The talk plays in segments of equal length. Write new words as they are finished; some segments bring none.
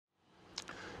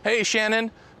Hey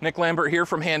Shannon, Nick Lambert here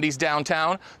from Handy's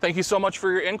Downtown. Thank you so much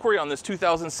for your inquiry on this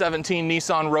 2017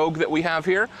 Nissan Rogue that we have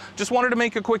here. Just wanted to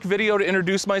make a quick video to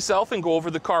introduce myself and go over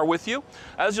the car with you.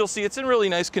 As you'll see, it's in really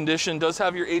nice condition. Does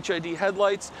have your HID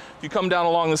headlights. If you come down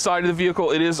along the side of the vehicle,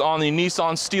 it is on the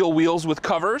Nissan steel wheels with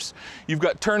covers. You've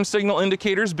got turn signal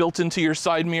indicators built into your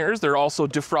side mirrors. They're also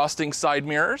defrosting side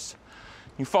mirrors.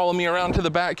 You follow me around to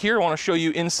the back here. I want to show you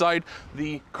inside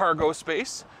the cargo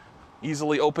space.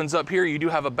 Easily opens up here. You do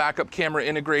have a backup camera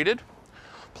integrated.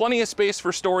 Plenty of space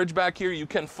for storage back here. You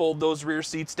can fold those rear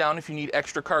seats down if you need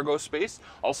extra cargo space.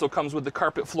 Also comes with the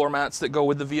carpet floor mats that go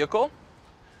with the vehicle.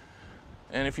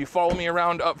 And if you follow me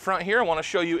around up front here, I want to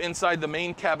show you inside the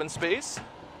main cabin space.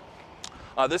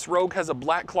 This Rogue has a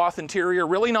black cloth interior,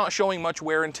 really not showing much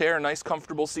wear and tear. Nice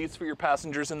comfortable seats for your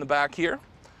passengers in the back here.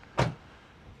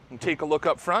 And take a look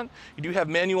up front. You do have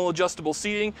manual adjustable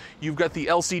seating. You've got the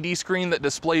LCD screen that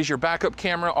displays your backup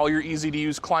camera, all your easy to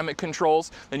use climate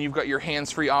controls. Then you've got your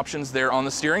hands-free options there on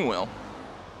the steering wheel.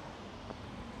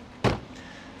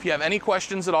 If you have any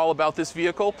questions at all about this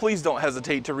vehicle, please don't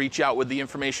hesitate to reach out with the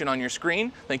information on your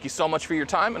screen. Thank you so much for your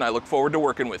time, and I look forward to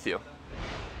working with you.